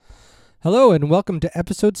Hello and welcome to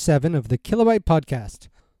episode 7 of the Kilobyte Podcast.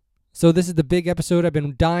 So this is the big episode I've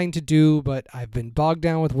been dying to do, but I've been bogged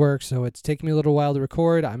down with work, so it's taken me a little while to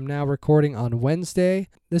record. I'm now recording on Wednesday.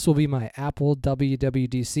 This will be my Apple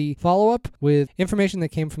WWDC follow-up with information that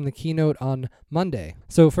came from the keynote on Monday.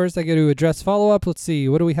 So first I got to address follow-up. Let's see,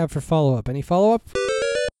 what do we have for follow-up? Any follow-up?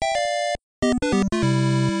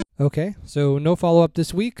 Okay, so no follow-up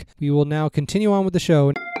this week. We will now continue on with the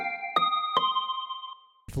show.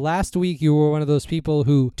 If last week you were one of those people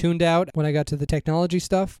who tuned out when I got to the technology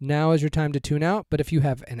stuff, now is your time to tune out. But if you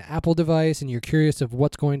have an Apple device and you're curious of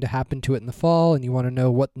what's going to happen to it in the fall and you want to know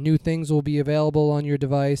what new things will be available on your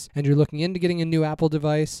device and you're looking into getting a new Apple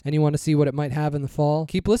device and you want to see what it might have in the fall,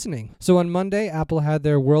 keep listening. So on Monday, Apple had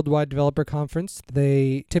their Worldwide Developer Conference.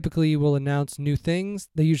 They typically will announce new things.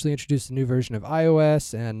 They usually introduce a new version of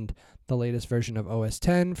iOS and the latest version of OS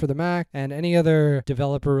X for the Mac, and any other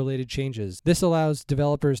developer-related changes. This allows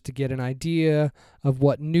developers to get an idea of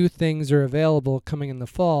what new things are available coming in the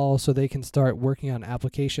fall so they can start working on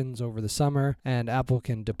applications over the summer, and Apple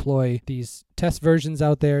can deploy these test versions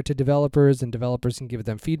out there to developers, and developers can give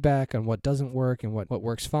them feedback on what doesn't work and what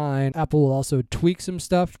works fine. Apple will also tweak some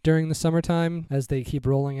stuff during the summertime as they keep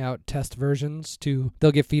rolling out test versions.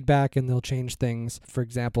 They'll give feedback and they'll change things. For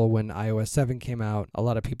example, when iOS 7 came out, a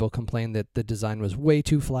lot of people complained that the design was way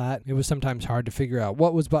too flat. It was sometimes hard to figure out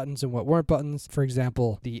what was buttons and what weren't buttons. For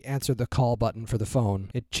example, the answer the call button for the phone.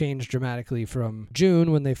 It changed dramatically from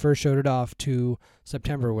June when they first showed it off to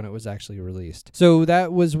September when it was actually released. So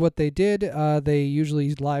that was what they did. They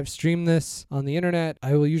usually live stream this on the internet.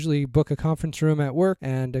 I will usually book a conference room at work,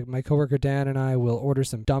 and my coworker Dan and I will order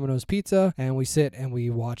some Domino's pizza, and we sit and we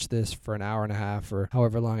watch this for an hour and a half or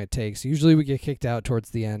however long it takes. Usually we get kicked out towards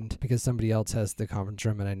the end because somebody else has the conference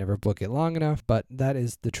room and I never book it long enough, but that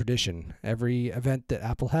is the tradition. Every event that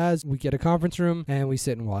Apple has, we get a conference room and we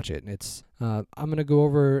sit and watch it. I'm going to go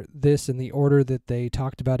over this in the order that they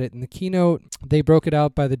talked about it in the keynote. They broke it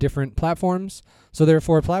out by the different platforms. So there are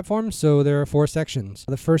 4 platforms, so there are 4 sections.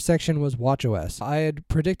 The first section was watchOS. I had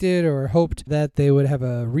predicted or hoped that they would have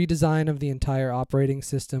a redesign of the entire operating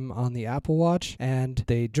system on the Apple Watch, and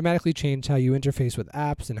they dramatically changed how you interface with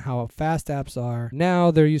apps and how fast apps are. Now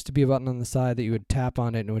there used to be a button on the side that you would tap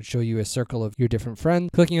on it and it would show you a circle of your different friends.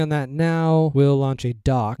 Clicking on that now will launch a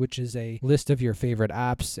dock, which is a list of your favorite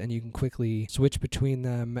apps, and you can quickly switch between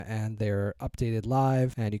them, and they're updated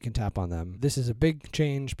live and you can tap on them. This is a big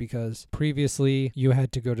change because previously you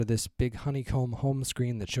had to go to this big honeycomb home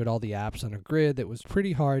screen that showed all the apps on a grid that was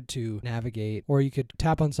pretty hard to navigate, or you could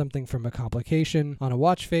tap on something from a complication on a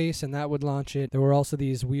watch face and that would launch it. There were also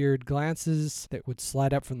these weird glances that would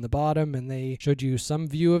slide up from the bottom, and they showed you some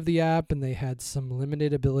view of the app and they had some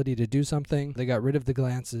limited ability to do something. They got rid of the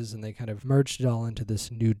glances and they kind of merged it all into this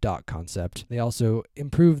new dock concept. They also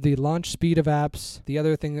improved the launch speed of apps. The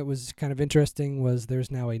other thing that was kind of interesting was there's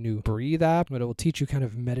now a new Breathe app, but it will teach you kind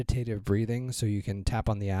of meditative breathing, so you can tap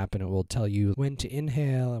on the app and it will tell you when to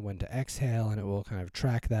inhale and when to exhale, and it will kind of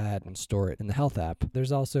track that and store it in the Health app.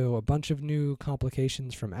 There's also a bunch of new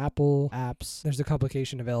complications from Apple apps. There's a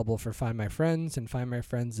complication available for Find My Friends, and Find My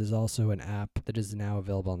Friends is also an app that is now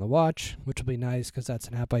available on the watch, which will be nice because that's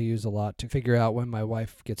an app I use a lot to figure out when my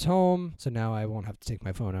wife gets home. So now I won't have to take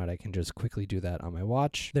my phone out. I can just quickly do that on my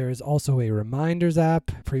watch. There is also a Reminders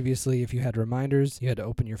app. Previously, if you had reminders, you had to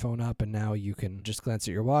open your phone up, and now you can just glance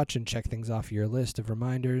at your watch and check things off your list of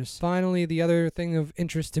reminders. Finally, the other thing of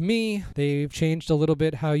interest to me, they've changed a little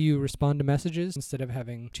bit how you respond to messages. Instead of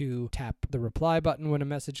having to tap the reply button when a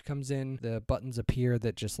message comes in, the buttons appear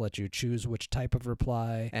that just let you choose which type of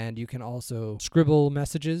reply, and you can also scribble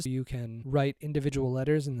messages. You can write individual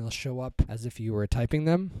letters and they'll show up as if you were typing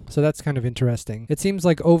them. So that's kind of interesting. It seems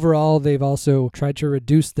like overall they've also tried to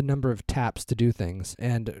reduce the number of taps to do things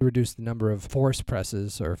and reduce the number of force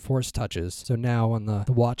presses or force touches. So now on the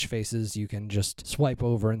watch faces you can just swipe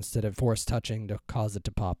over instead of force touching to cause it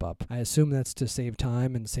to pop up. I assume that's to save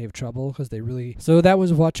time and save trouble because they really... So that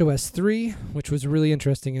was watchOS 3, which was really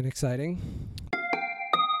interesting and exciting.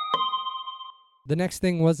 The next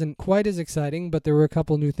thing wasn't quite as exciting, but there were a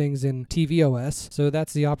couple new things in tvOS. So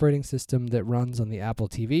that's the operating system that runs on the Apple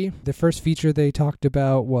TV. The first feature they talked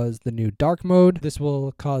about was the new dark mode. This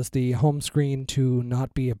will cause the home screen to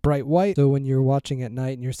not be a bright white. So when you're watching at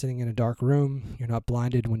night and you're sitting in a dark room, you're not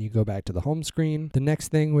blinded when you go back to the home screen. The next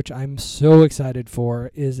thing, which I'm so excited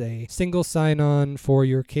for, is a single sign-on for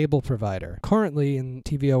your cable provider. Currently in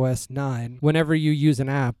tvOS 9, whenever you use an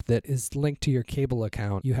app that is linked to your cable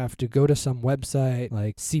account, you have to go to some website website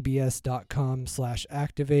like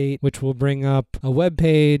cbs.com/activate, which will bring up a web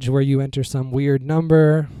page where you enter some weird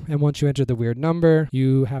number. And once you enter the weird number,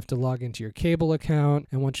 you have to log into your cable account.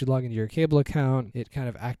 And once you log into your cable account, it kind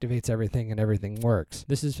of activates everything and everything works.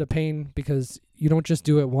 This is a pain because you don't just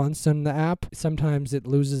do it once in the app. Sometimes it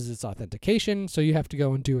loses its authentication, so you have to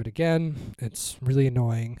go and do it again. It's really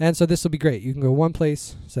annoying. And so this will be great. You can go one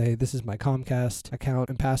place, say this is my Comcast account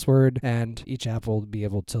and password, and each app will be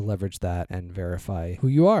able to leverage that and verify who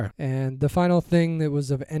you are. And the final thing that was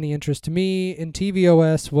of any interest to me in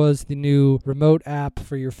tvOS was the new remote app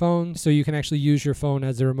for your phone. So you can actually use your phone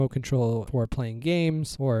as a remote control for playing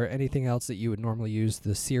games or anything else that you would normally use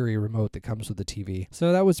the Siri remote that comes with the TV.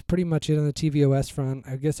 So that was pretty much it on the tvOS front.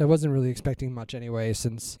 I guess I wasn't really expecting much anyway,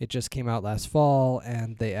 since it just came out last fall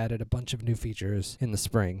and they added a bunch of new features in the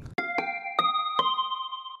spring.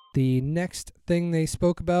 The next thing they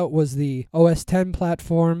spoke about was the OS X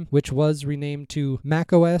platform, which was renamed to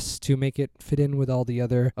macOS to make it fit in with all the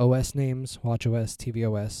other OS names, watchOS,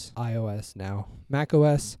 tvOS, iOS, now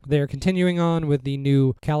macOS. They're continuing on with the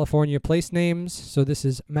new California place names, so this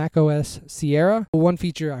is macOS Sierra. One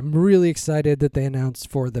feature I'm really excited that they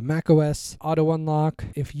announced for the macOS auto unlock.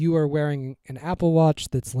 If you are wearing an Apple Watch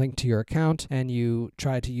that's linked to your account and you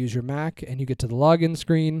try to use your Mac and you get to the login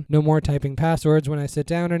screen, no more typing passwords when I sit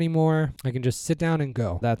down anymore. I can just sit down and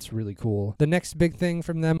go. That's really cool. The next big thing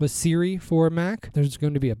from them was Siri for Mac. There's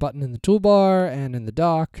going to be a button in the toolbar and in the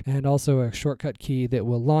dock, and also a shortcut key that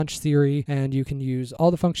will launch Siri, and you can use all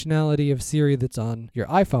the functionality of Siri that's on your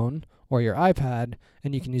iPhone or your iPad,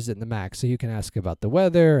 and you can use it in the Mac. So you can ask about the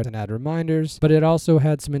weather and add reminders, but it also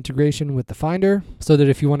had some integration with the Finder, so that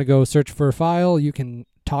if you want to go search for a file, you can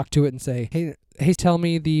talk to it and say, hey, tell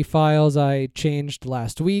me the files I changed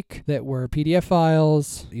last week that were PDF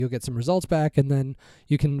files. You'll get some results back, and then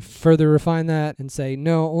you can further refine that and say,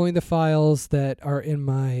 no, only the files that are in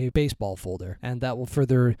my baseball folder. And that will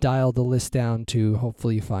further dial the list down to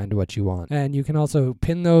hopefully find what you want. And you can also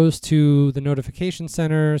pin those to the notification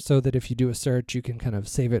center so that if you do a search, you can kind of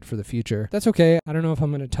save it for the future. That's okay. I don't know if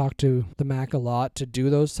I'm going to talk to the Mac a lot to do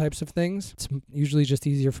those types of things. It's usually just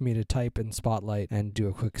easier for me to type in Spotlight and do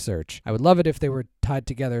a quick search. I would love it if they were tied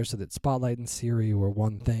together so that Spotlight and Siri were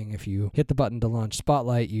one thing. If you hit the button to launch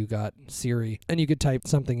Spotlight, you got Siri, and you could type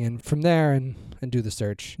something in from there and do the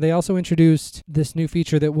search. They also introduced this new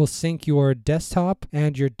feature that will sync your desktop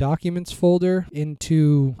and your documents folder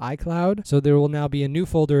into iCloud. So there will now be a new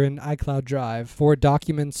folder in iCloud Drive for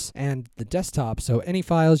documents and the desktop. So any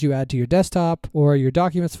files you add to your desktop or your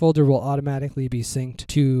documents folder will automatically be synced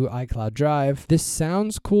to iCloud Drive. This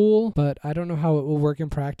sounds cool, but I don't know how it will work in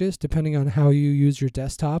practice depending on how you use your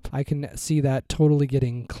desktop. I can see that totally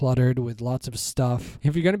getting cluttered with lots of stuff.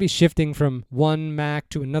 If you're going to be shifting from one Mac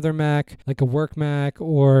to another Mac, like a work Mac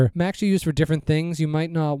or Macs you use for different things, you might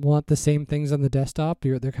not want the same things on the desktop.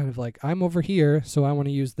 They're kind of like, I'm over here, so I want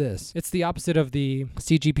to use this. It's the opposite of the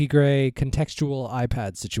CGP Grey contextual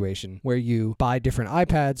iPad situation, where you buy different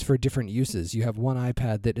iPads for different uses. You have one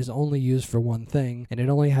iPad that is only used for one thing, and it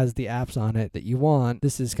only has the apps on it that you want.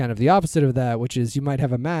 This is kind of the opposite of that, which is you might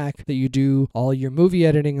have a Mac that you do all your movie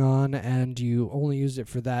editing on, and you only use it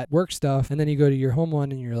for that work stuff, and then you go to your home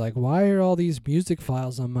one and you're like, why are all these music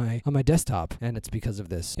files on my desktop? And it's because of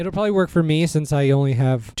this. It'll probably work for me since I only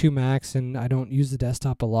have two Macs and I don't use the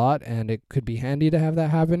desktop a lot, and it could be handy to have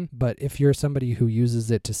that happen. But if you're somebody who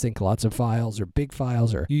uses it to sync lots of files or big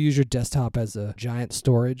files, or you use your desktop as a giant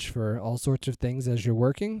storage for all sorts of things as you're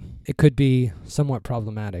working, it could be somewhat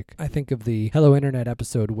problematic. I think of the Hello Internet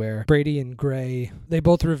episode where Brady and Gray, they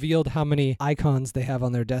both revealed how many icons they have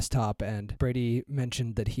on their desktop, and Brady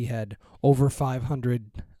mentioned that he had over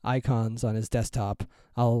 500 icons on his desktop.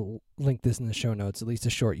 I'll link this in the show notes, at least a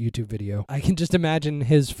short YouTube video. I can just imagine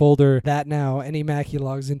his folder that now any Mac he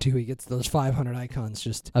logs into, he gets those 500 icons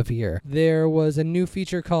just appear. There was a new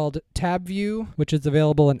feature called Tab View, which is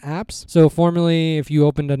available in apps. So formerly, if you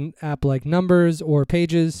opened an app like Numbers or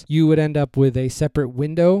Pages, you would end up with a separate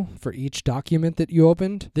window for each document that you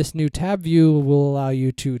opened. This new Tab View will allow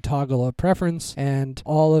you to toggle a preference, and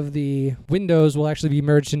all of the windows will actually be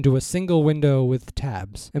merged into a single window with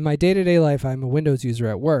tabs. In my day-to-day life, I'm a Windows user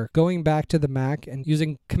at work. Going back to the Mac and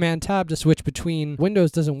using Command Tab to switch between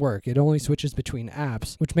windows doesn't work. It only switches between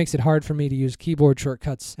apps, which makes it hard for me to use keyboard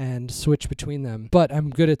shortcuts and switch between them. But I'm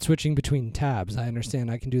good at switching between tabs. I understand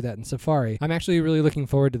I can do that in Safari. I'm actually really looking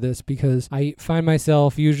forward to this because I find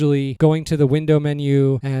myself usually going to the window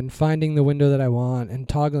menu and finding the window that I want and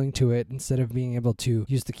toggling to it instead of being able to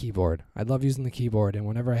use the keyboard. I love using the keyboard, and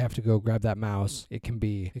whenever I have to go grab that mouse, it can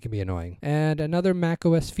be annoying. And another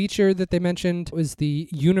macOS feature that they mentioned was the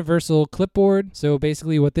universal universal clipboard. So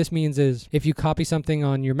basically what this means is if you copy something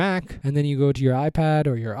on your Mac and then you go to your iPad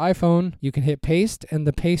or your iPhone, you can hit paste and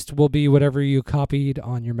the paste will be whatever you copied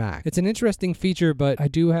on your Mac. It's an interesting feature, but I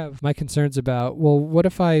do have my concerns about, well, what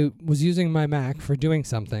if I was using my Mac for doing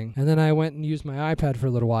something and then I went and used my iPad for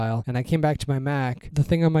a little while and I came back to my Mac, the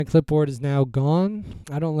thing on my clipboard is now gone.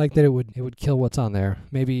 I don't like that it would kill what's on there.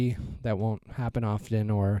 Maybe that won't happen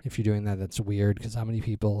often, or if you're doing that, that's weird because how many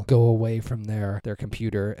people go away from their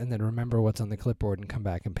computer and then remember what's on the clipboard and come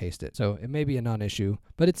back and paste it. So it may be a non-issue,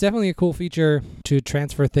 but it's definitely a cool feature to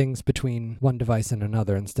transfer things between one device and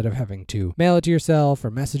another instead of having to mail it to yourself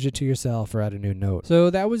or message it to yourself or add a new note. So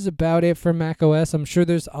that was about it for macOS. I'm sure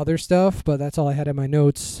there's other stuff, but that's all I had in my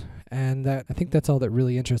notes. And I think that's all that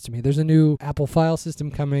really interested me. There's a new Apple file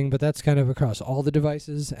system coming, but that's kind of across all the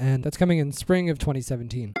devices, and that's coming in spring of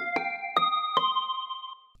 2017.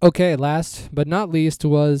 Okay, last but not least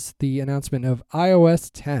was the announcement of iOS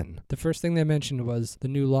 10. The first thing they mentioned was the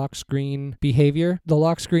new lock screen behavior. The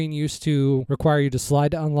lock screen used to require you to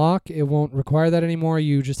slide to unlock. It won't require that anymore.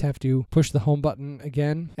 You just have to push the home button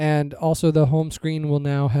again. And also the home screen will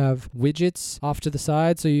now have widgets off to the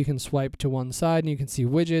side, so you can swipe to one side and you can see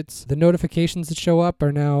widgets. The notifications that show up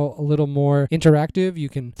are now a little more interactive. You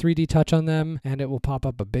can 3D touch on them and it will pop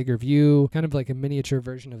up a bigger view, kind of like a miniature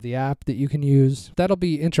version of the app that you can use. That'll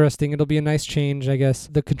be interesting. It'll be a nice change, I guess.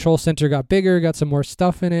 The control center got bigger, got some more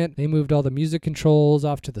stuff in it. They moved all the music controls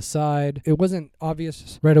off to the side. It wasn't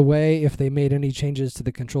obvious right away if they made any changes to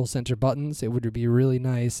the control center buttons. It would be really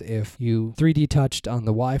nice if you 3D touched on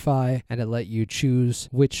the Wi-Fi and it let you choose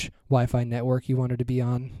which Wi-Fi network you wanted to be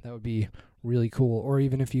on. That would be really cool. Or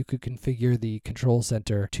even if you could configure the control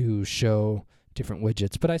center to show different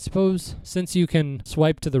widgets. But I suppose since you can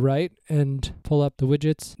swipe to the right and pull up the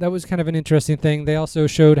widgets, that was kind of an interesting thing. They also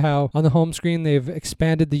showed how on the home screen they've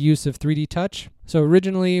expanded the use of 3D touch. So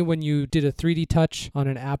originally when you did a 3D touch on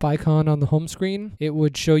an app icon on the home screen, it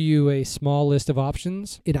would show you a small list of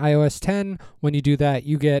options. In iOS 10, when you do that,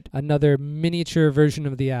 you get another miniature version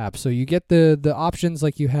of the app. So you get the options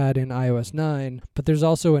like you had in iOS 9, but there's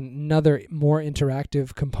also another more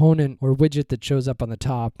interactive component or widget that shows up on the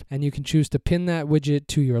top, and you can choose to pin that widget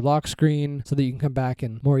to your lock screen so that you can come back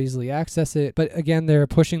and more easily access it. But again, they're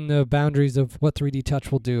pushing the boundaries of what 3D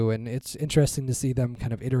touch will do, and it's interesting to see them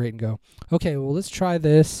kind of iterate and go, okay, well, let's try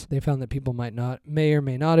this. They found that people may or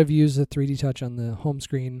may not have used the 3D touch on the home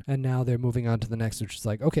screen, and now they're moving on to the next, which is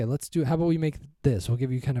like, okay, how about we make this? We'll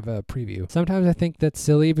give you kind of a preview. Sometimes I think that's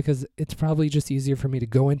silly because it's probably just easier for me to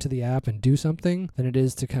go into the app and do something than it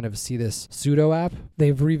is to kind of see this pseudo app.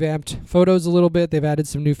 They've revamped Photos a little bit. They've added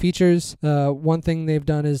some new features. One thing they've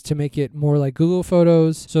done is to make it more like Google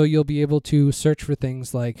Photos, so you'll be able to search for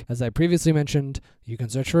things like, as I previously mentioned, you can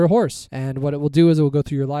search for a horse. And what it will do is it will go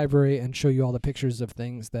through your library and show you all the pictures of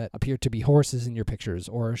things that appear to be horses in your pictures,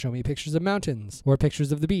 or show me pictures of mountains, or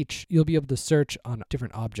pictures of the beach. You'll be able to search on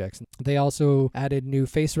different objects. They also added new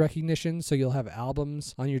face recognition, so you'll have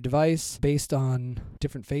albums on your device based on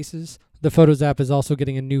different faces. The Photos app is also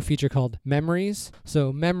getting a new feature called Memories.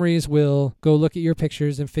 So Memories will go look at your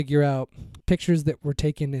pictures and figure out pictures that were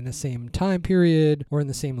taken in the same time period or in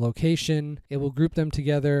the same location. It will group them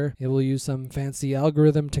together. It will use some fancy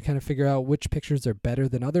algorithm to kind of figure out which pictures are better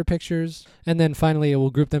than other pictures. And then finally, it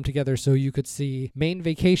will group them together so you could see Maine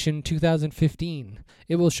Vacation 2015.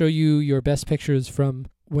 It will show you your best pictures from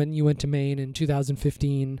when you went to Maine in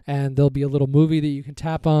 2015, and there'll be a little movie that you can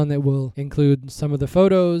tap on that will include some of the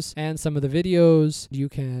photos and some of the videos. You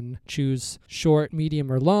can choose short, medium,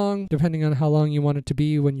 or long, depending on how long you want it to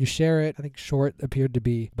be when you share it. I think short appeared to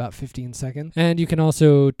be about 15 seconds. And you can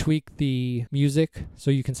also tweak the music, so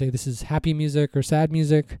you can say this is happy music or sad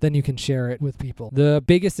music, then you can share it with people. The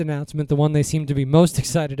biggest announcement, the one they seemed to be most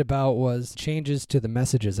excited about, was changes to the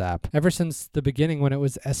Messages app. Ever since the beginning when it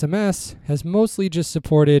was SMS, has mostly just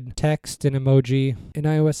supported text and emoji. In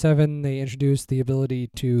iOS 7, they introduced the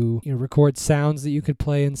ability to record sounds that you could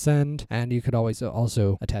play and send, and you could always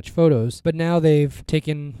also attach photos. But now they've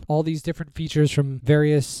taken all these different features from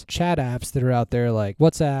various chat apps that are out there like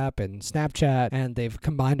WhatsApp and Snapchat, and they've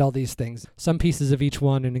combined all these things, some pieces of each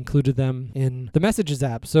one, and included them in the Messages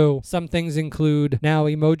app. So some things include now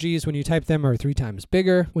emojis, when you type them, are 3 times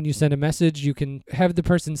bigger. When you send a message, you can have the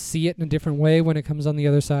person see it in a different way when it comes on the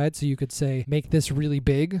other side. So you could say, make this really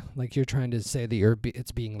big, like you're trying to say that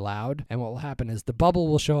it's being loud. And what will happen is the bubble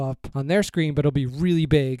will show up on their screen, but it'll be really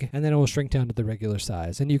big, and then it will shrink down to the regular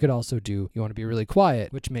size. And you could also you want to be really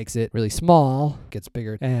quiet, which makes it really small, gets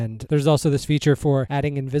bigger. And there's also this feature for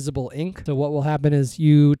adding invisible ink. So what will happen is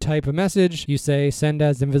you type a message, you say send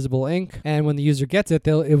as invisible ink, and when the user gets it,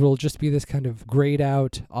 it will just be this kind of grayed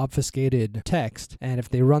out, obfuscated text. And if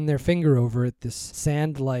they run their finger over it, this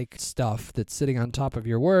sand-like stuff that's sitting on top of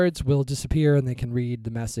your words will disappear, and they can read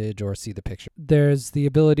the message or see the picture. There's the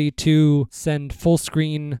ability to send full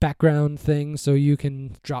screen background things, so you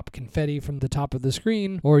can drop confetti from the top of the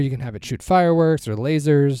screen, or you can have it shoot fireworks or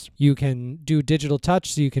lasers. You can do digital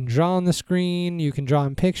touch, so you can draw on the screen, you can draw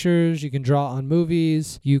on pictures, you can draw on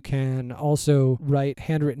movies, you can also write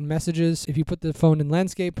handwritten messages. If you put the phone in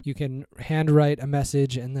landscape, you can handwrite a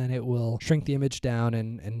message and then it will shrink the image down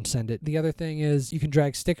and send it. The other thing is you can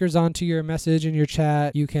drag stickers onto your message in your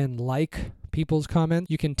chat. You can like people's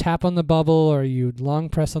comments. You can tap on the bubble, or you long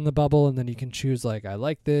press on the bubble, and then you can choose like, I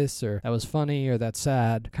like this, or that was funny, or that's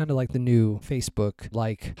sad. Kind of like the new Facebook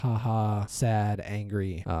like, haha, sad,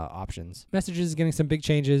 angry options. Messages is getting some big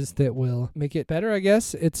changes that will make it better, I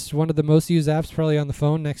guess. It's one of the most used apps probably on the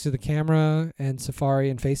phone next to the camera and Safari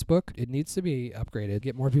and Facebook. It needs to be upgraded,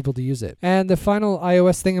 get more people to use it. And the final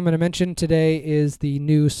iOS thing I'm going to mention today is the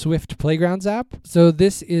new Swift Playgrounds app. So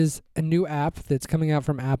this is a new app that's coming out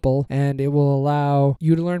from Apple, and it will allow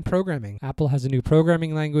you to learn programming. Apple has a new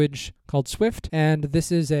programming language called Swift, and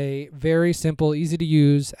this is a very simple, easy to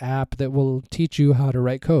use app that will teach you how to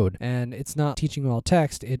write code. And it's not teaching you all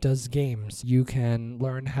text, it does games. You can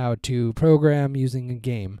learn how to program using a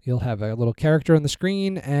game. You'll have a little character on the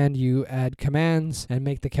screen, and you add commands and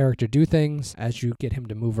make the character do things. As you get him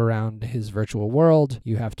to move around his virtual world,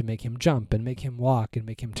 you have to make him jump and make him walk and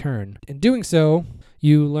make him turn. In doing so,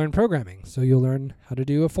 you learn programming. So you'll learn how to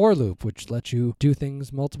do a for loop, which lets you do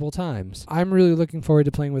things multiple times. I'm really looking forward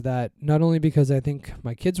to playing with that, not only because I think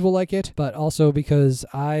my kids will like it, but also because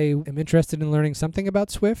I am interested in learning something about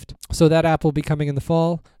Swift. So that app will be coming in the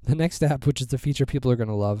fall. The next app, which is a feature people are going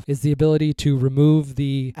to love, is the ability to remove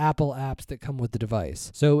the Apple apps that come with the device.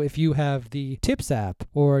 So if you have the Tips app,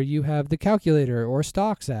 or you have the Calculator or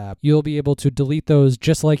Stocks app, you'll be able to delete those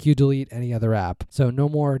just like you delete any other app. So no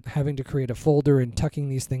more having to create a folder and tucking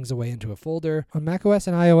these things away into a folder. On macOS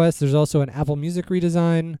and iOS, there's also an Apple Music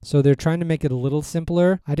redesign, so they're trying to make it a little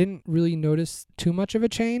simpler. I didn't really notice too much of a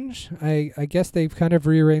change. I guess they've kind of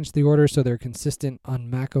rearranged the order so they're consistent on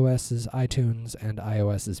macOS's iTunes and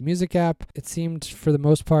iOS's Music app. It seemed for the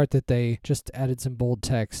most part that they just added some bold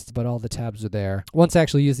text, but all the tabs are there. Once I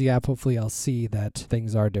actually use the app, hopefully I'll see that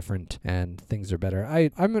things are different and things are better.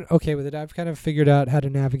 I'm okay with it. I've kind of figured out how to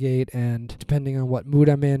navigate, and depending on what mood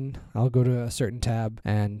I'm in, I'll go to a certain tab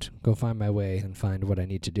and go find my way and find what I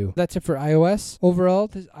need to do. That's it for iOS. Overall,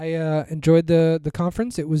 I enjoyed the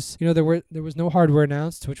conference. It was, there was no hardware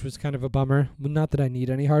announced, which was kind of a bummer. Not that I need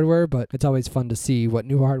any hardware, but it's always fun to see what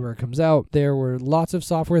new hardware comes out. There were lots of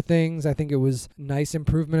software things. I think it was nice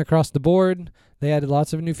improvement across the board. They added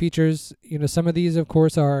lots of new features. Some of these, of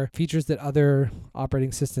course, are features that other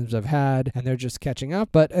operating systems have had, and they're just catching up,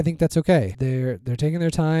 but I think that's okay. They're taking their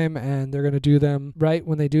time, and they're going to do them right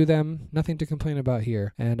when they do them. Nothing to complain about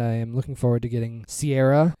here. And I am looking forward to getting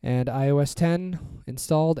Sierra and iOS 10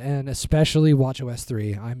 installed, and especially watchOS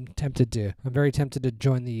 3. I'm very tempted to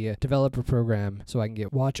join the developer program so I can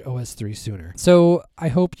get watchOS 3 sooner. So I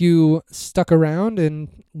hope you stuck around and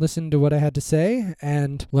listened to what I had to say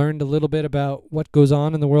and learned a little bit about what goes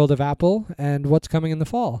on in the world of Apple and what's coming in the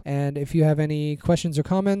fall. And if you have any questions or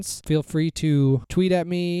comments, feel free to tweet at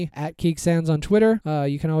me at KeegSans on Twitter.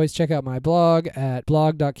 You can always check out my blog at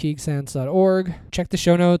blog.keegsans.org. Check the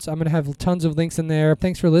show notes. I'm going to have tons of links in there.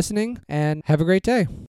 Thanks for listening, and have a great day.